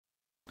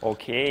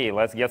Okay,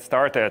 let's get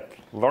started.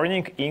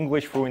 Learning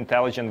English through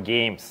intelligent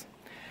games.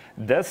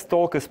 This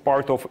talk is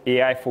part of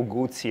AI for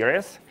Good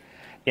series,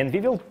 and we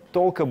will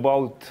talk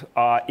about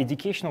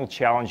educational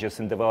challenges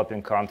in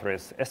developing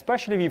countries,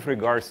 especially with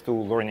regards to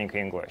learning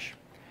English.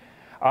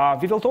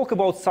 We will talk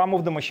about some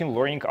of the machine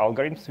learning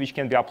algorithms which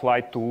can be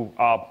applied to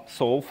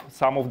solve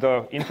some of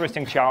the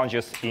interesting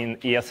challenges in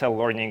ESL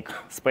learning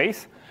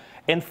space.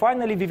 And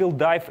finally, we will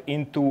dive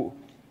into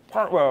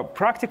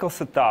practical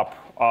setup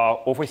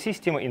of a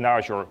system in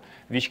Azure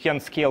which can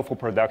scale for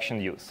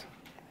production use.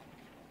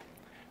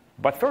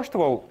 But first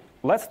of all,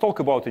 let's talk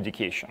about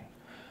education.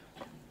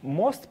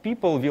 Most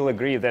people will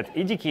agree that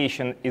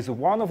education is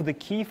one of the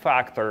key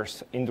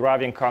factors in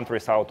driving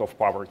countries out of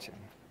poverty.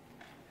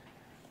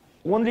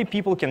 Only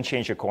people can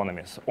change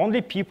economies.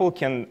 Only people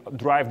can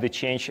drive the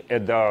change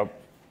at the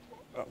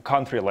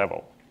country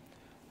level.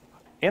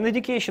 And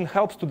education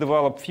helps to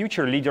develop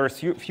future leaders,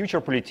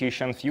 future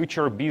politicians,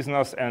 future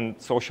business and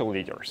social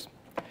leaders.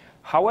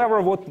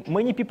 However, what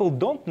many people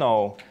don't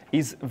know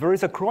is there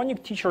is a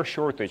chronic teacher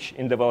shortage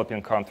in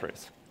developing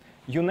countries.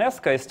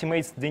 UNESCO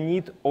estimates the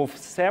need of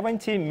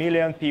 70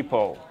 million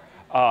people,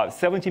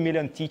 70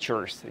 million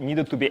teachers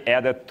needed to be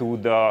added to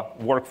the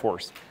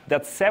workforce.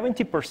 That's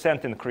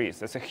 70% increase.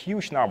 That's a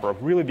huge number, a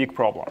really big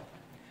problem.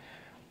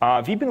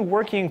 We've been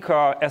working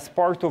as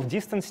part of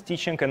distance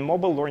teaching and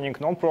mobile learning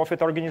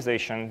nonprofit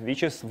organization,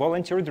 which is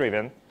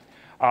volunteer-driven,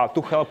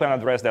 to help and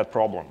address that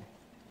problem.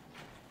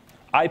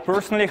 I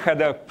personally had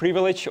the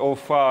privilege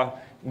of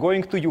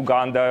going to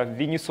Uganda,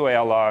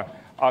 Venezuela,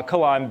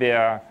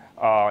 Colombia,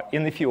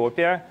 in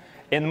Ethiopia,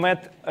 and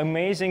met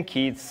amazing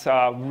kids,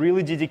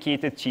 really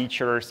dedicated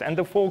teachers, and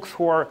the folks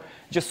who are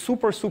just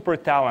super, super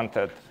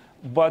talented,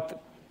 but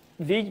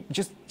they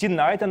just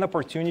denied an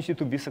opportunity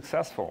to be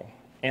successful.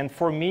 And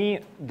for me,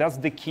 that's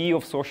the key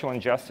of social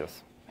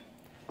injustice.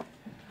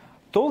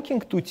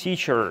 Talking to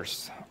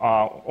teachers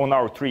on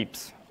our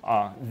trips,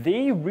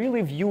 they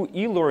really view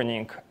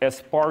e-learning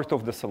as part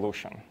of the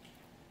solution.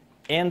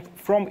 And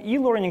from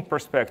e-learning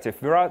perspective,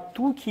 there are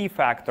two key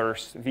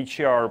factors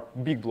which are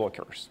big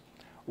blockers.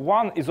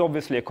 One is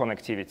obviously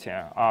connectivity.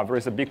 There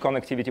is a big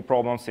connectivity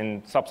problems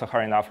in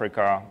sub-Saharan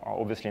Africa,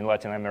 obviously in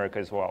Latin America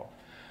as well.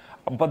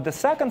 But the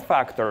second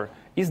factor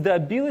is the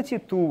ability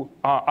to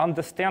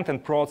understand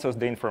and process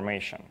the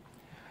information.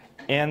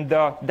 And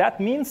that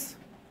means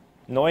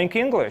knowing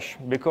English,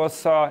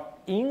 because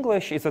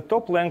English is a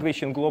top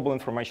language in global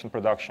information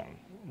production.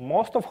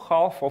 Most of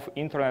half of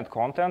internet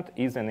content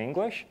is in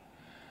English.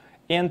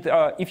 And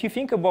if you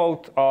think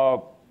about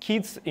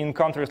kids in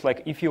countries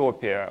like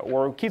Ethiopia,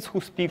 or kids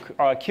who speak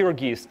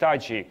Kyrgyz,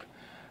 Tajik,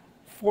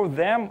 for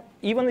them,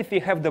 even if they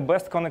have the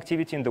best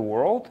connectivity in the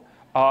world,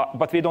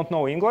 but they don't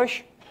know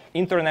English,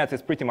 internet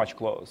is pretty much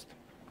closed.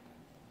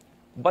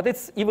 But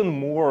it's even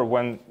more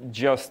when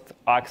just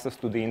access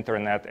to the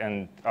internet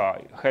and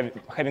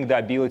having the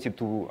ability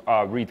to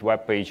read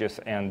web pages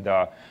and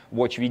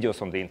watch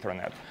videos on the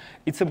internet.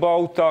 It's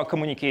about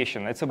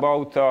communication. It's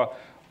about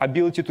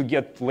ability to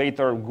get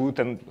later good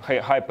and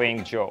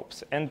high-paying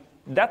jobs. And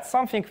that's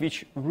something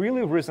which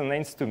really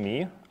resonates to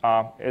me.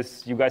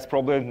 As you guys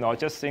probably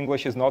noticed,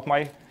 English is not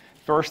my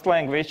first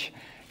language.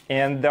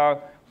 And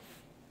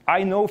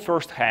I know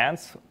firsthand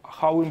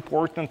how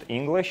important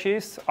English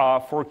is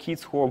for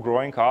kids who are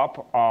growing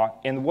up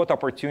and what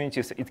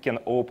opportunities it can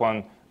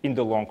open in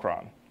the long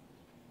run.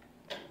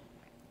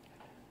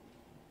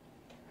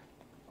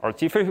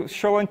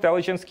 Artificial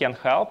intelligence can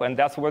help, and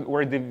that's where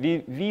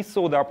we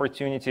saw the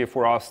opportunity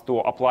for us to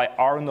apply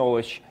our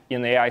knowledge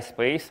in AI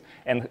space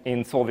and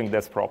in solving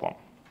this problem.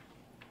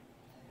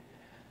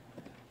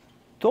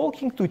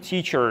 Talking to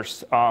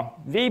teachers,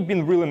 they've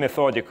been really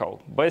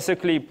methodical.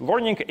 Basically,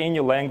 learning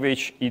any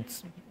language,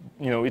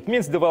 it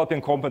means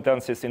developing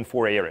competencies in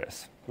 4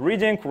 areas: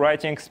 reading,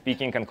 writing,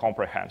 speaking, and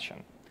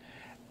comprehension.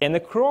 And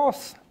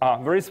across,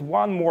 there is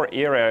one more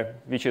area,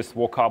 which is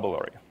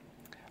vocabulary.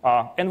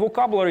 And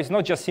vocabulary is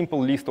not just a simple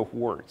list of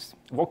words.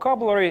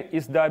 Vocabulary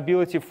is the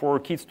ability for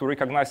kids to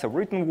recognize a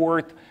written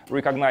word,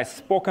 recognize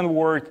spoken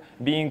word,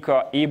 being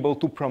able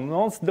to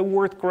pronounce the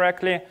word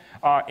correctly,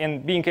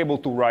 and being able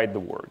to write the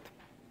word.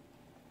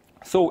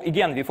 So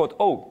again, we thought,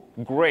 oh,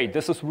 great,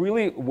 this is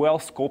really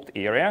well-scoped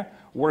area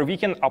where we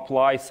can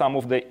apply some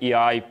of the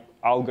AI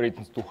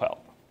algorithms to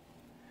help.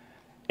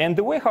 And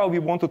the way how we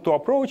wanted to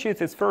approach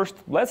it is first,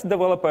 let's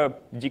develop a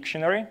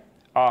dictionary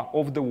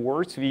of the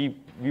words we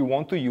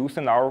want to use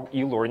in our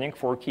e-learning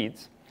for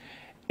kids.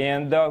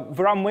 And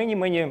there are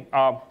many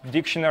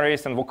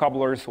dictionaries and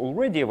vocabularies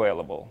already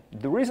available.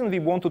 The reason we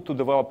wanted to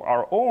develop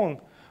our own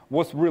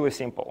was really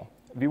simple.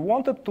 We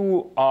wanted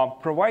to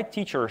provide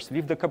teachers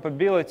with the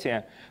capability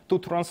to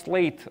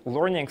translate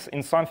learnings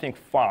in something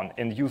fun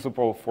and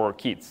usable for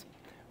kids.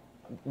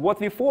 What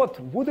we thought,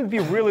 would it be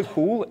really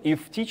cool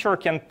if teacher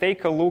can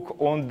take a look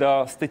on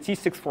the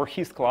statistics for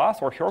his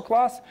class or her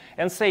class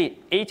and say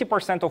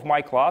 80% of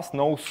my class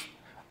knows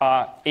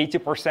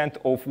 80%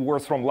 of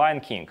words from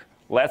Lion King.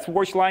 Let's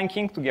watch Lion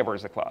King together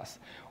as a class.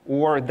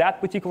 Or that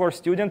particular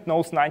student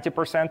knows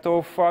 90%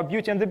 of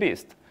Beauty and the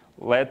Beast.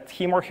 Let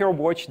him or her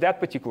watch that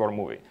particular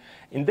movie.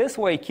 In this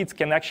way, kids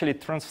can actually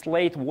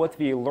translate what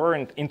we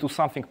learned into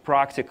something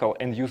practical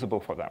and usable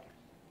for them.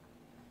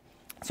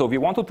 So we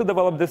wanted to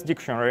develop this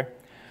dictionary.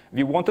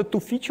 We wanted to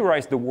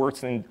featureize the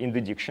words in the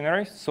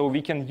dictionary so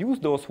we can use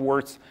those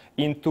words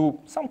into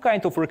some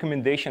kind of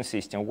recommendation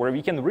system where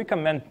we can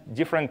recommend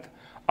different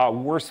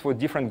words for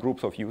different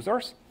groups of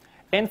users.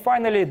 And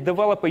finally,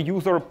 develop a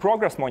user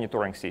progress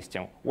monitoring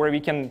system where we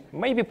can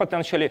maybe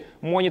potentially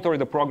monitor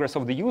the progress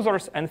of the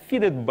users and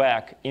feed it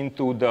back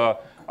into the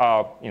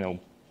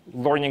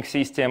learning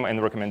system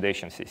and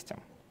recommendation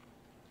system.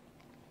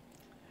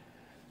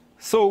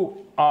 So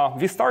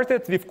we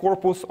started with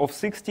corpus of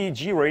 60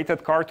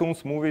 G-rated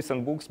cartoons, movies,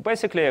 and books,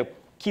 basically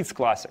kids'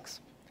 classics.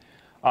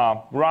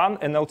 Run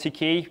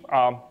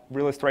NLTK,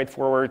 really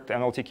straightforward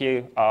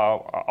NLTK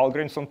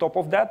algorithms on top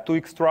of that to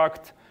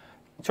extract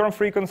term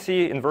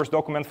frequency, inverse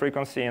document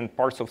frequency, and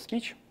parts of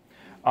speech.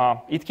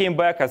 It came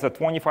back as a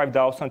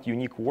 25,000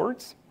 unique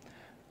words.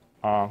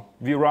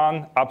 We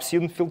run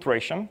obscene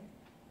filtration.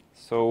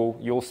 So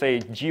you'll say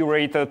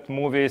G-rated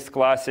movies,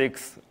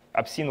 classics,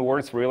 obscene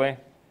words, really?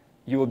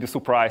 You will be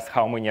surprised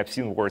how many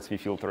obscene words we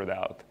filtered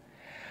out.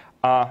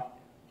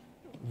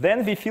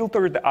 Then we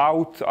filtered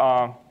out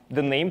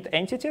the named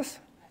entities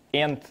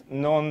and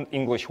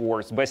non-English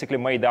words, basically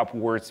made-up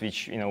words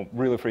which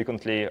really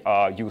frequently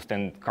used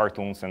in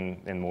cartoons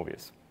and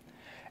movies.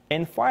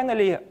 And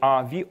finally,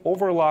 we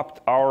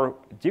overlapped our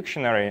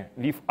dictionary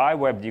with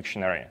iWeb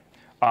dictionary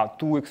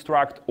to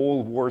extract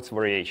all words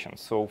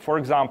variations. So for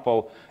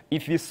example,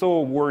 if we saw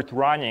a word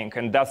running,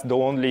 and that's the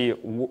only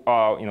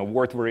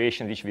word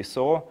variation which we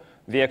saw,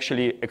 we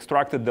actually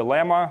extracted the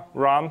lemma,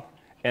 run,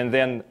 and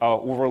then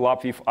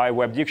overlap with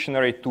iWeb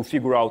dictionary to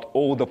figure out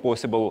all the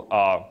possible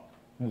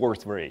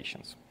words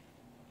variations.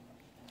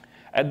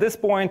 At this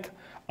point,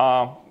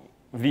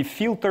 we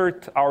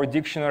filtered our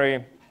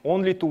dictionary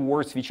only to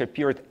words which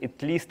appeared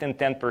at least in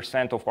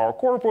 10% of our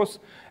corpus.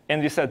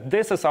 And we said,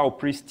 this is our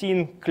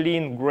pristine,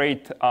 clean,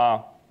 great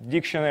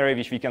dictionary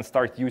which we can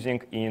start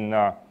using in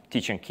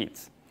teaching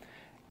kids.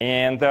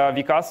 And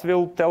Vikas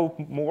will tell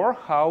more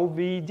how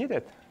we did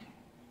it.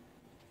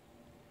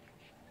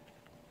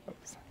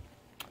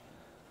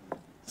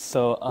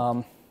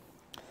 So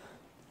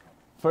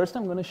first,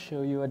 I'm going to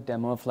show you a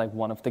demo of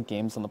one of the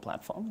games on the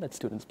platform that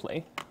students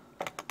play.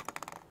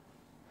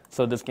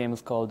 So this game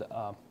is called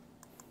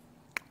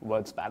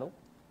Words Battle.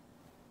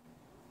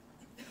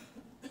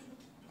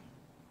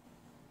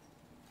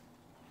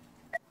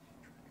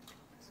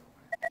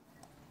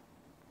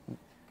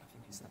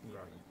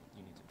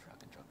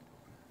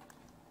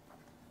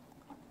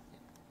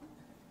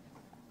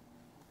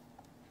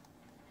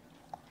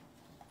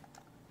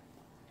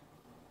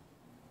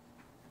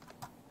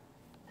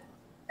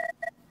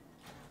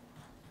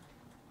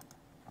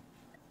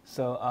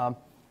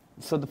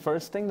 So the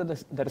first thing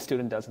that a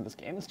student does in this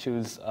game is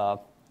choose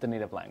the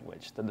native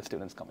language that the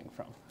student's coming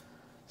from.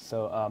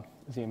 So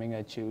assuming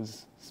I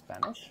choose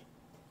Spanish.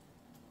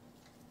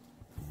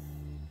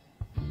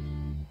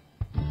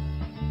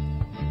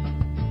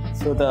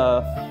 So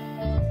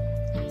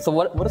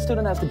what a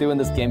student has to do in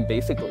this game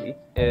basically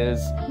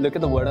is look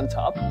at the word on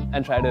top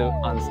and try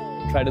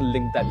to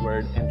link that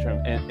word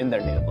in their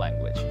native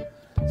language.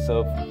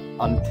 So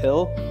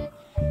until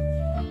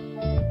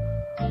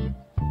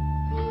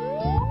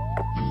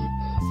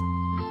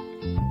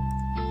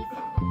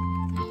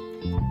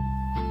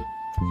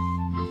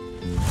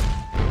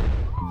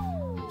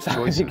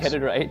so if you get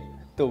it right,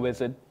 the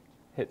wizard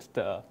hits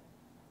the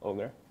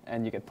ogre,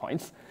 and you get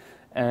points.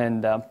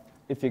 And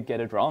if you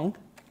get it wrong,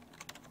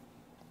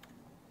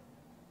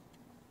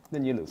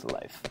 then you lose a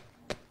life.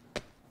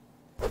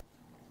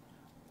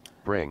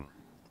 Bring.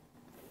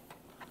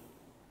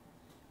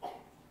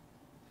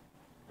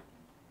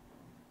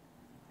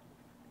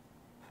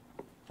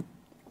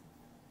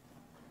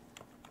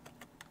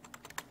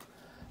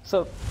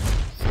 So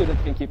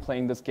students can keep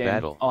playing this game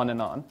Battle. on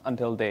and on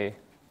until they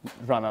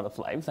run out of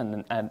lives,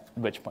 and at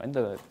which point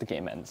the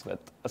game ends with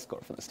a score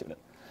for the student.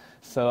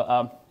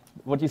 So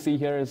what you see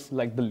here is the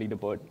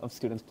leaderboard of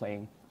students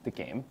playing the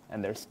game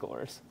and their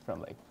scores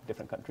from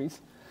different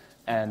countries.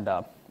 And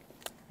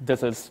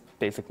this is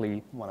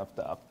basically one of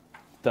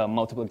the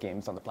multiple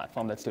games on the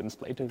platform that students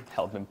play to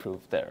help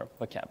improve their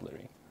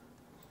vocabulary.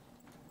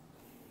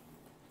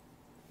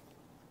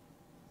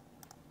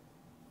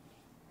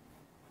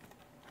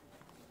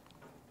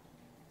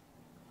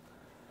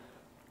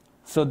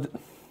 So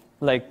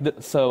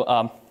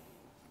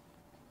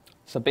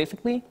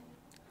basically,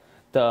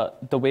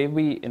 the way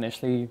we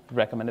initially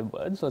recommended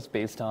words was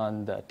based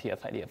on the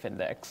TF-IDF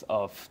index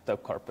of the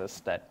corpus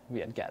that we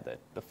had gathered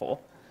before.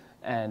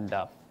 And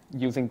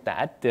using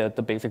that, the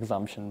basic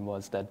assumption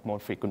was that more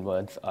frequent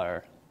words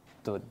are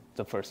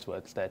the first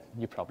words that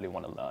you probably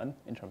want to learn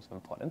in terms of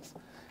importance.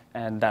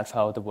 And that's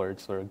how the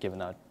words were given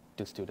out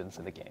to students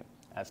in the game.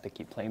 As they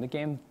keep playing the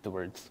game, the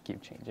words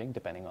keep changing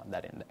depending on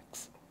that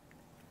index.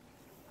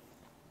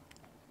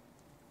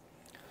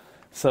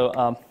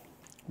 So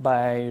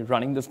by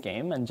running this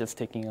game and just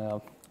taking a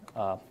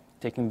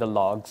taking the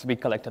logs. We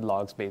collected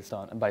logs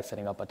by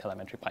setting up a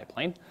telemetry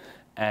pipeline.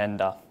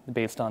 And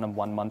based on a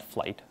 1-month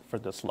flight for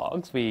those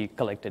logs, we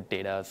collected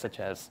data such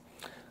as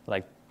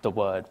like the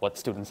word, what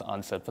students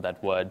answered for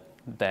that word,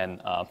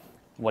 then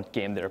what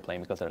game they were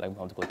playing, because there are like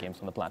multiple games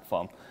on the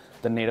platform,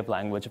 the native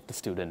language of the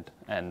student,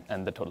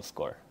 and the total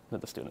score that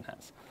the student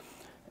has.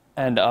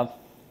 And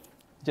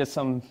just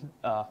some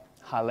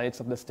highlights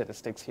of the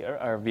statistics here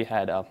are we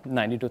had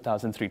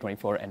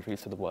 92,324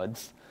 entries to the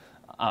words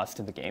asked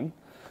in the game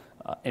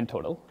in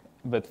total,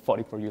 with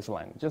 44 user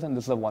languages, and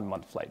this is a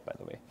 1-month flight, by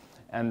the way.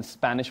 And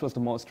Spanish was the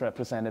most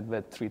represented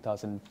with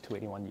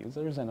 3,281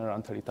 users and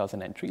around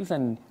 30,000 entries.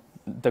 And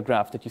the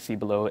graph that you see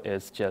below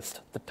is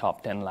just the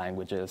top 10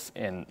 languages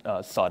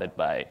sorted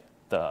by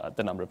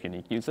the number of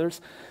unique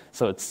users.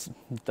 So it's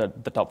the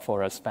top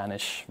 4 are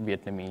Spanish,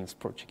 Vietnamese,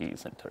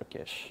 Portuguese, and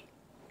Turkish.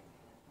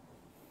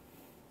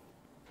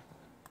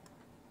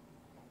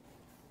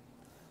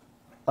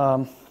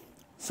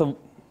 So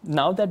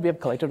now that we have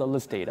collected all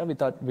this data, we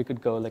thought we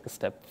could go like a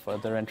step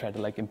further and try to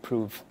like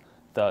improve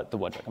the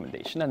word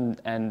recommendation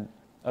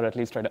or at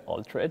least try to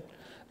alter it,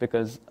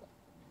 because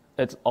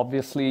it's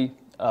obviously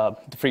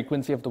the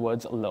frequency of the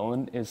words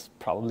alone is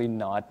probably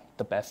not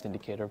the best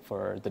indicator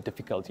for the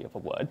difficulty of a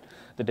word.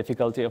 The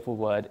difficulty of a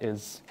word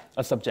is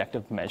a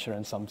subjective measure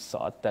in some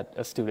sort that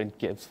a student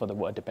gives for the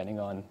word depending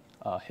on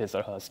his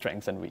or her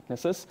strengths and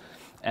weaknesses,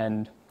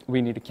 and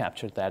we need to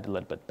capture that a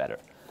little bit better.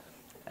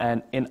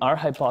 And in our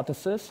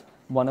hypothesis,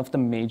 one of the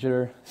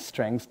major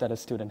strengths that a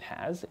student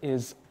has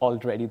is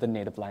already the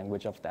native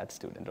language of that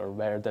student or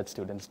where that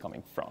student is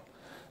coming from.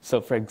 So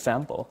for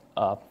example,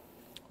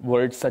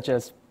 words such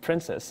as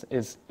princess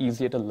is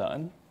easier to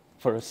learn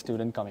for a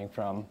student coming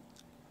from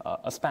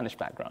a Spanish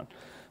background,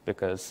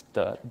 because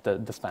the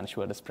Spanish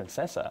word is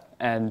princesa.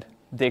 And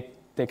they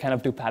kind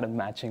of do pattern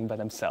matching by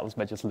themselves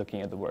by just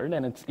looking at the word,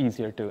 and it's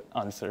easier to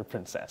answer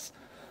princess.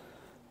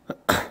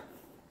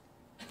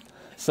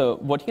 So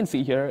what you can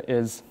see here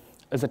is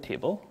a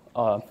table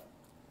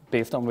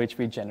based on which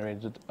we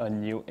generated a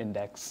new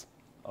index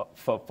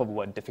for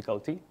word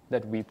difficulty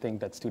that we think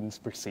that students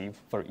perceive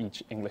for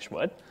each English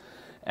word.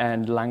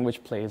 And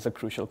language plays a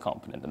crucial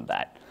component in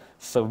that.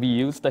 So we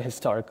use the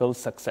historical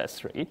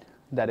success rate,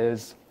 that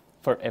is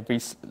for every,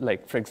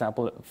 like for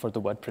example, for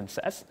the word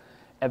princess,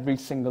 every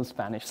single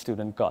Spanish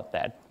student got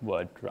that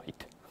word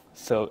right.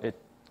 So it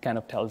kind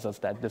of tells us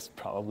that this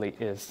probably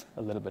is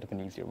a little bit of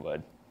an easier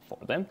word for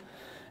them.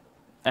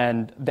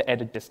 And the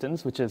edit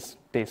distance, which is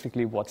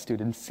basically what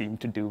students seem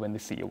to do when they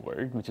see a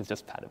word, which is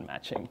just pattern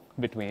matching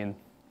between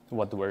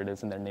what the word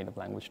is in their native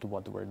language to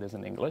what the word is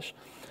in English.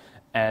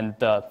 And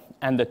the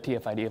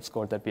TF-IDF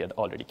score that we had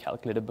already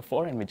calculated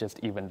before, and we just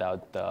evened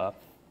out the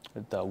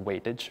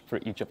weightage for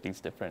each of these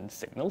different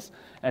signals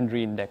and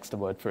re-indexed the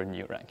word for a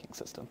new ranking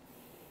system.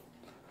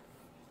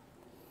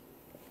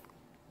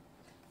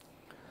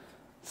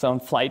 So on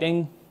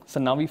flighting, so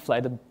now we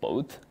flighted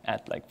both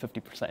at like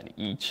 50%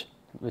 each,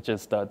 which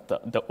is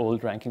the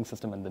old ranking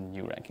system and the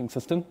new ranking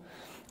system.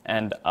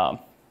 And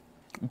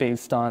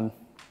based on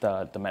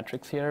the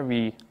metrics here,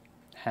 we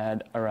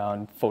had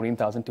around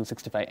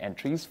 14,265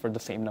 entries for the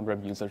same number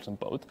of users in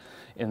both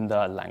in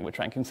the language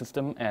ranking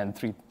system and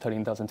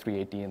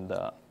 13,380 in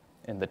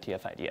the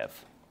TF-IDF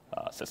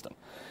system.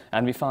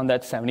 And we found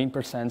that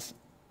 17%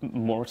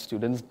 more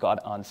students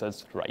got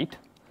answers right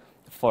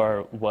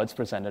for words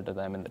presented to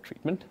them in the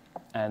treatment.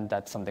 And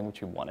that's something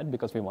which we wanted,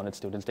 because we wanted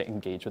students to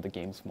engage with the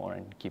games more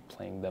and keep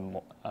playing them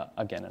more,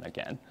 again and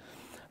again,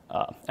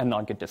 and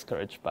not get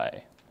discouraged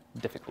by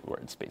difficult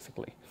words,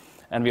 basically.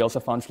 And we also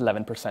found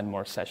 11%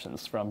 more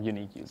sessions from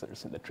unique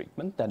users in the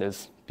treatment. That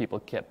is, people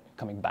kept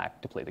coming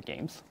back to play the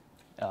games,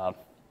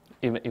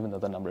 even though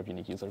the number of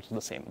unique users was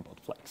the same in both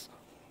flights.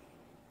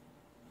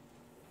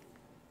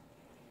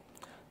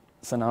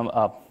 So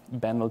now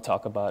Ben will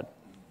talk about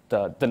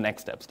the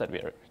next steps that we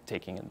are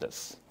taking in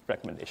this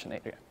recommendation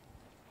area.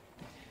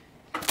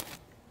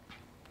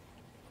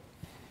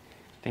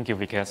 Thank you,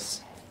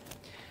 Vikas.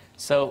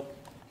 So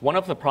one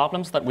of the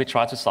problems that we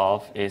try to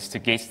solve is to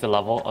gauge the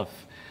level of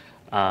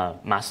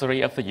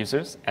mastery of the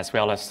users, as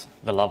well as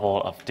the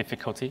level of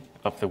difficulty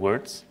of the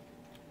words,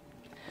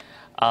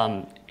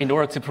 in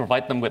order to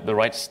provide them with the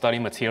right study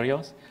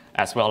materials,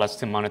 as well as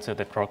to monitor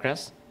their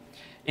progress.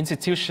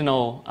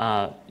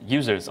 Institutional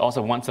users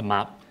also want to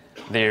map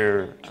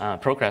their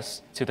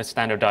progress to the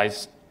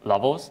standardized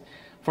levels.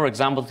 For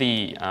example,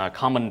 the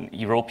Common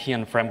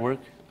European Framework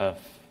of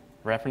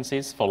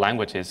References for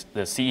Languages,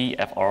 the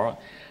CEFR,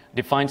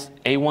 defines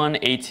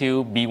A1,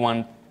 A2,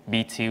 B1,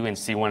 B2, and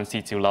C1,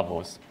 C2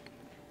 levels.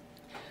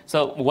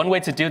 So one way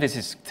to do this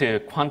is to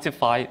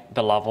quantify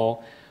the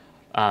level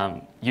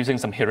using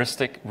some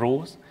heuristic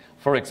rules.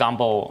 For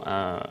example,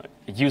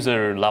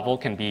 user level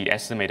can be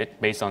estimated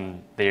based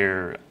on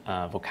their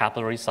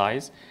vocabulary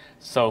size.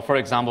 So for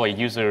example, a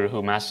user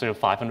who masters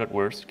 500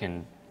 words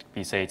can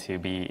be said to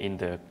be in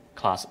the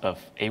class of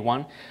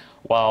A1,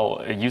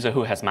 while a user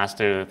who has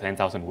mastered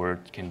 10,000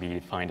 words can be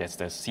defined as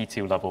the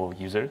C2 level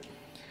user.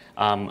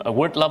 A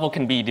word level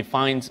can be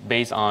defined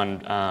based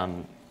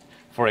on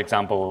For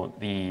example,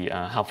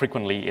 how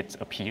frequently it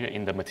appears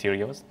in the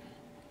materials.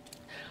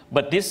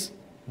 But this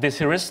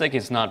heuristic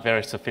is not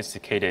very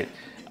sophisticated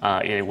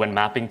when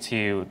mapping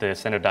to the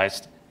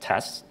standardized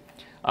tests.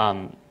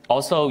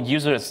 Also,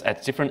 users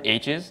at different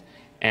ages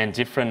and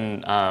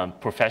different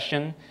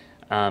profession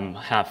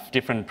have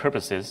different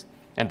purposes,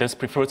 and thus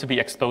prefer to be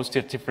exposed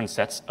to different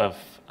sets of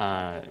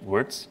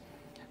words.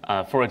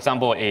 For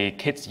example, a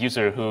kids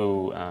user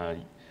who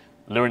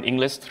learn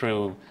English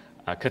through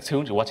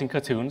watching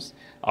cartoons,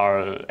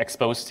 are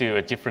exposed to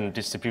a different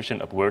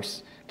distribution of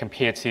words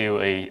compared to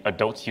an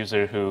adult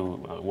user who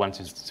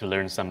wants to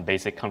learn some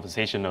basic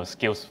conversational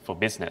skills for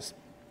business.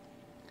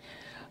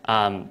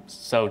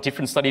 So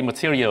different study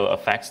material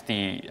affects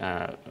the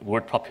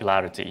word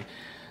popularity.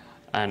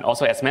 And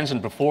also, as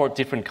mentioned before,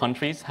 different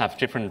countries have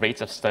different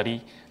rates of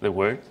study the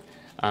word,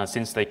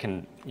 since they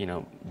can,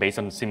 based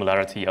on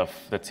similarity of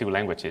the two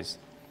languages.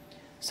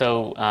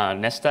 So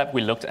next step,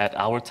 we looked at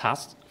our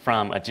task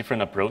from a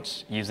different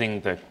approach using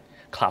the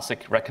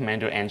classic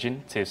recommender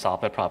engine to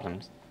solve the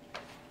problems.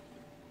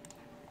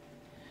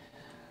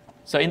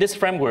 So in this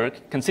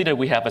framework, consider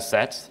we have a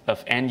set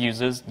of n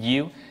users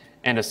U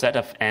and a set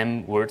of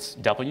m words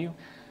W.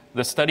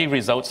 The study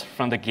results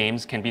from the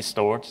games can be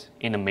stored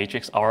in a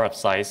matrix R of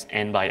size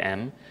n by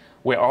m,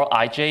 where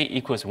Rij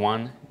equals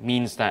 1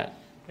 means that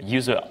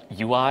user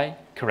UI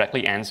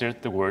correctly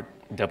answered the word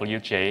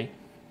WJ.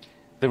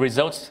 The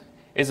result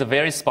is a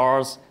very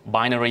sparse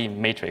binary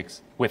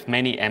matrix with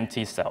many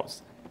empty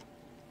cells.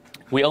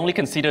 We only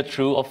consider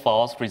true or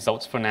false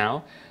results for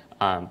now,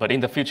 but in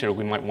the future,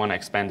 we might want to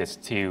expand this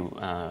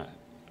to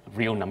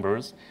real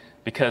numbers,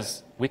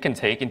 because we can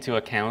take into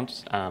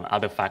account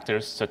other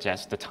factors, such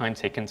as the time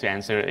taken to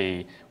answer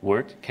a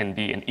word can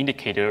be an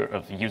indicator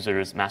of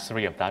users'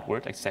 mastery of that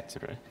word,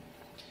 etc.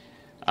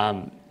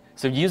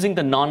 So using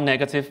the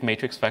non-negative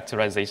matrix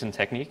factorization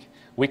technique,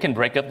 we can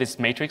break up this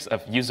matrix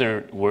of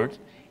user word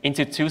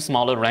into two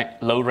smaller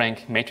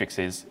low-rank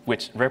matrices,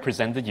 which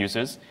represent the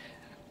users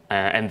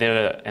and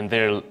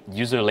their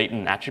user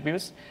latent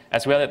attributes,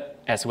 as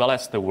well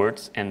as the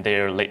words and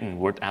their latent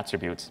word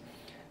attributes.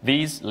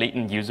 These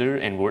latent user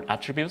and word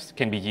attributes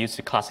can be used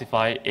to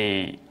classify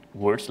a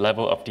word's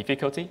level of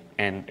difficulty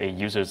and a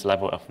user's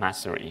level of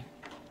mastery.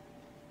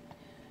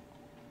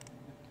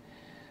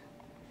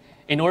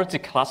 In order to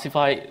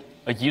classify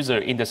a user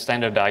in the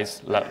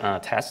standardized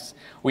tests,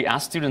 we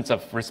ask students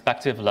of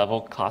respective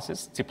level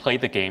classes to play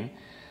the game.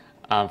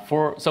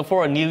 So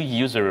for a new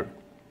user,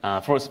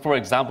 for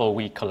example,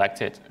 we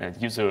collected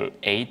user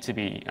A to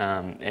be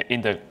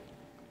in the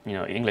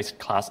English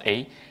class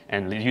A,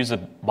 and user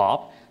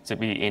Bob to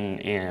be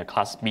in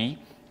class B,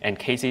 and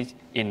Casey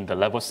in the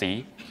level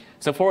C.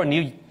 So for a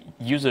new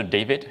user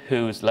David,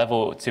 whose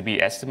level to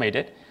be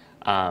estimated,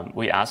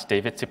 we asked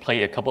David to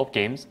play a couple of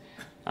games.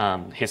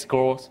 His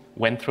scores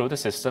went through the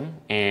system,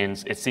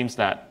 and it seems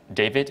that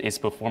David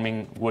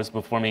was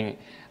performing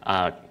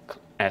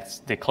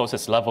at the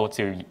closest level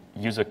to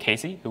user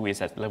Casey, who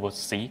is at level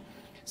C.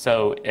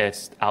 So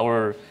it's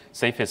our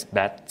safest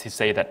bet to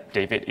say that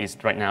David is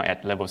right now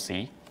at level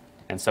C,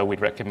 and so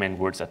we'd recommend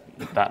words at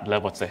that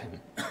level to him.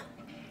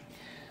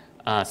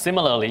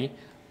 Similarly,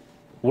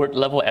 word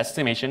level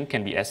estimation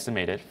can be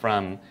estimated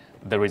from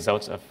the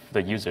results of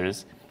the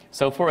users.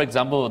 So for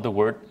example, the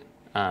word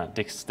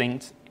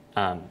distinct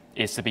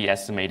is to be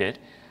estimated.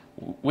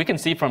 We can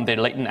see from the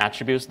latent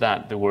attributes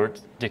that the word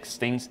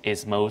distinct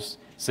is most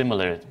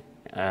similar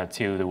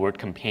to the word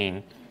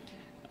campaign,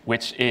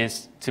 which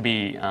is to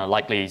be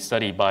likely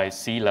studied by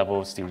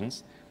C-level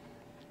students.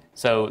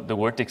 So the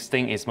word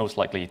distinct is most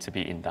likely to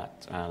be in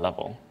that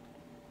level.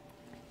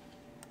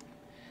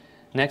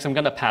 Next, I'm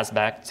going to pass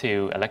back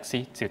to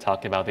Alexei to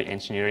talk about the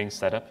engineering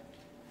setup.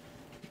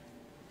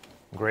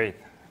 Great.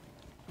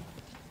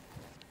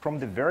 From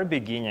the very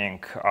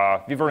beginning,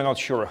 we were not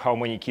sure how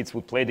many kids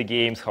would play the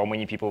games, how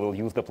many people will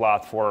use the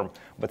platform,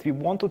 but we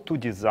wanted to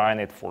design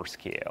it for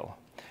scale.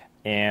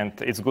 And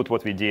it's good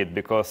what we did,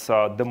 because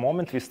the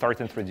moment we start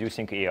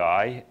introducing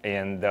AI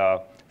and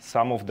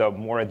some of the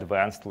more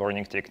advanced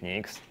learning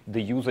techniques,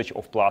 the usage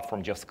of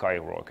platform just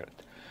skyrocketed.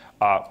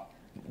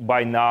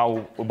 By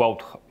now,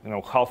 about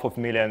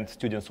 500,000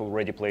 students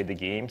already play the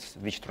games,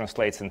 which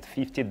translates into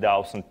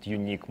 50,000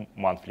 unique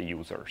monthly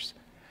users.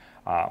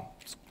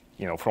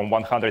 From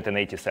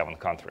 187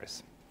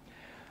 countries.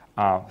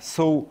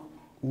 So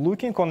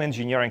looking on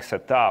engineering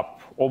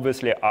setup,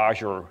 obviously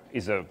Azure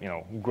is a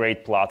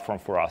great platform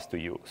for us to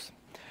use.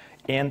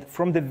 And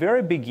from the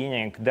very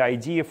beginning, the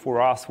idea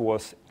for us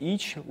was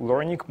each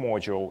learning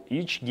module,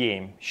 each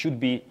game should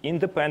be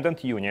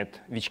independent unit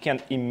which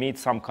can emit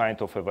some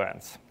kind of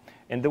events.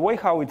 And the way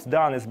how it's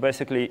done is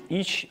basically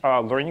each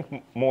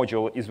learning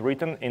module is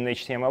written in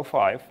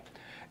HTML5.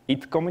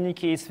 It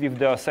communicates with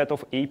the set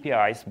of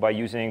APIs by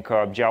using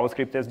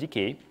JavaScript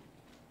SDK.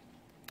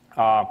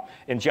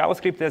 And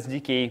JavaScript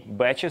SDK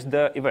batches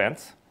the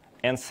events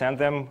and sends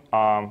them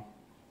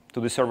to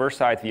the server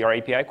side via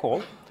API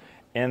call.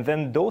 And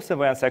then those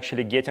events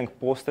actually getting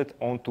posted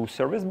onto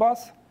service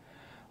bus.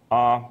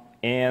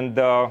 And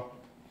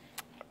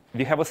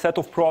we have a set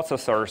of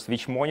processors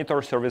which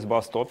monitor service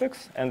bus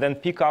topics and then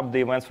pick up the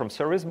events from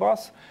service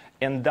bus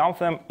and dump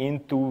them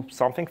into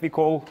something we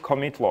call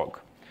commit log.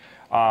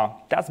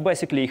 That's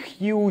basically a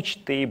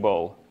huge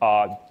table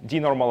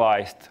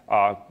denormalized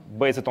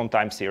based on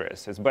time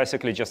series. It's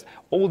basically just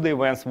all the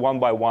events one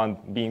by one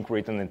being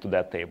written into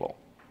that table.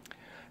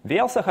 We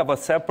also have a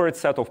separate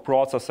set of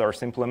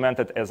processors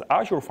implemented as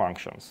Azure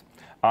functions,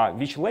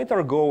 which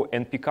later go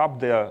and pick up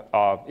the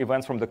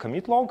events from the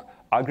commit log,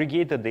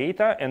 aggregate the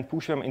data, and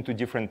push them into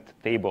different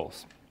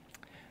tables.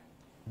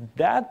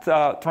 That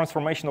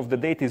transformation of the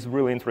data is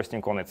really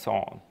interesting on its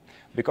own,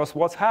 because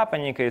what's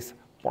happening is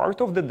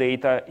part of the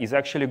data is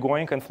actually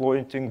going and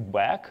floating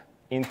back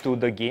into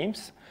the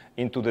games,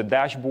 into the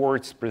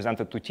dashboards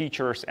presented to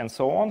teachers, and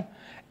so on.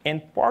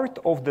 And part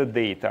of the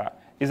data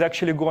is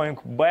actually going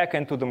back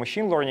into the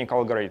machine learning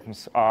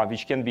algorithms,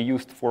 which can be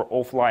used for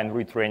offline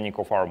retraining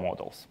of our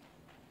models.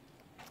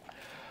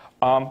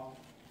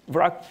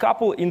 There are a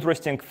couple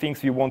interesting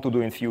things we want to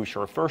do in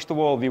future. First of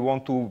all, we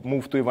want to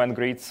move to event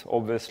grids.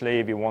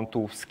 Obviously, we want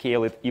to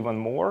scale it even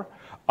more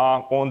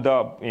on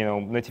the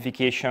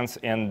notifications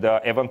and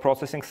event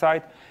processing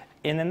side.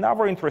 And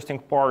another interesting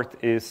part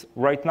is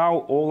right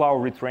now, all our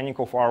retraining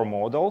of our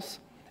models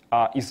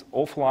is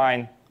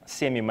offline,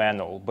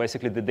 semi-manual.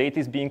 Basically, the data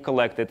is being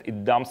collected,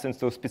 it dumps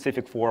into a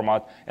specific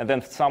format, and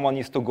then someone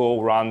needs to go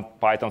run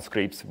Python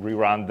scripts,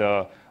 rerun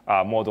the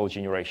model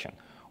generation.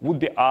 Would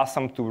be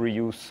awesome to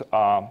reuse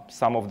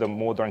some of the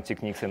modern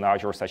techniques in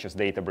Azure, such as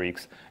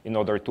Databricks, in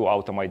order to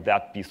automate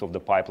that piece of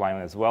the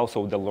pipeline as well,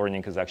 so the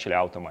learning is actually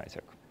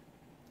automatic.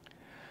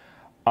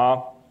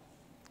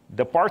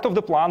 The part of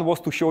the plan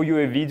was to show you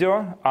a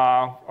video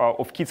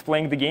of kids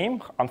playing the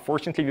game.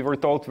 Unfortunately, we were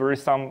told there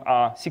is some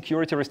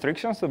security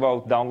restrictions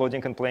about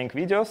downloading and playing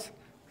videos.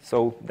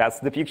 So that's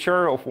the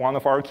picture of one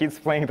of our kids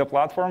playing the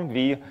platform.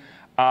 We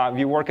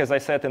work, as I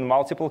said, in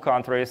multiple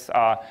countries.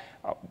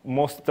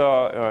 Most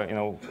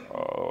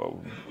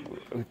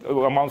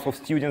amounts of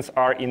students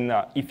are in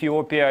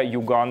Ethiopia,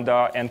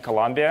 Uganda, and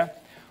Colombia.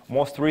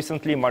 Most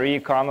recently,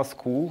 Maria Kana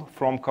School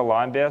from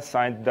Colombia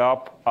signed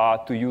up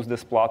to use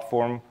this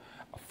platform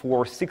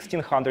for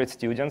 1,600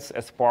 students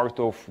as part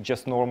of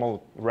just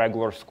normal,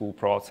 regular school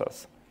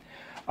process.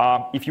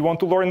 If you want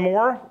to learn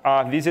more,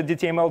 visit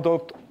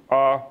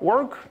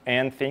DTML.org,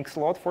 and thanks a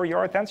lot for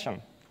your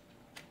attention.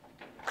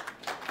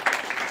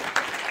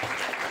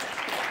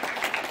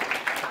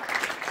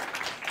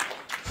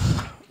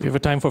 We have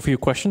time for a few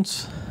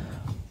questions.